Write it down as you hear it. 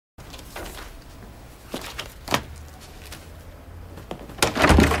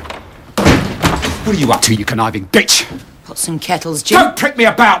What are you up to, you conniving bitch? Pots and kettles, Jim. Don't prick me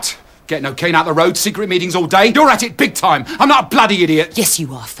about! Getting O'Kane out the road, secret meetings all day. You're at it big time. I'm not a bloody idiot. Yes,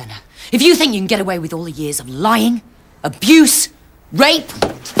 you are, Fenner. If you think you can get away with all the years of lying, abuse, rape...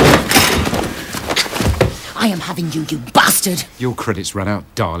 I am having you, you bastard! Your credit's run out,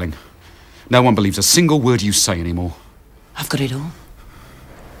 darling. No one believes a single word you say anymore. I've got it all.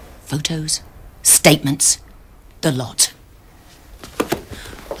 Photos, statements, the lot.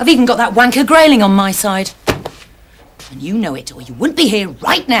 I've even got that wanker Grayling on my side. And you know it, or you wouldn't be here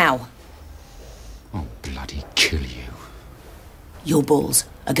right now. I'll bloody kill you. Your balls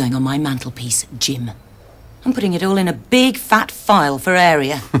are going on my mantelpiece, Jim. I'm putting it all in a big fat file for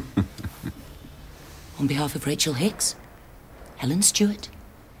area. On behalf of Rachel Hicks, Helen Stewart,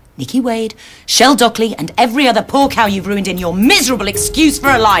 Nikki Wade, Shell Dockley, and every other poor cow you've ruined in your miserable excuse for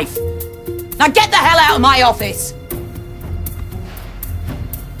a life. Now get the hell out of my office!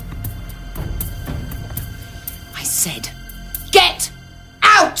 I said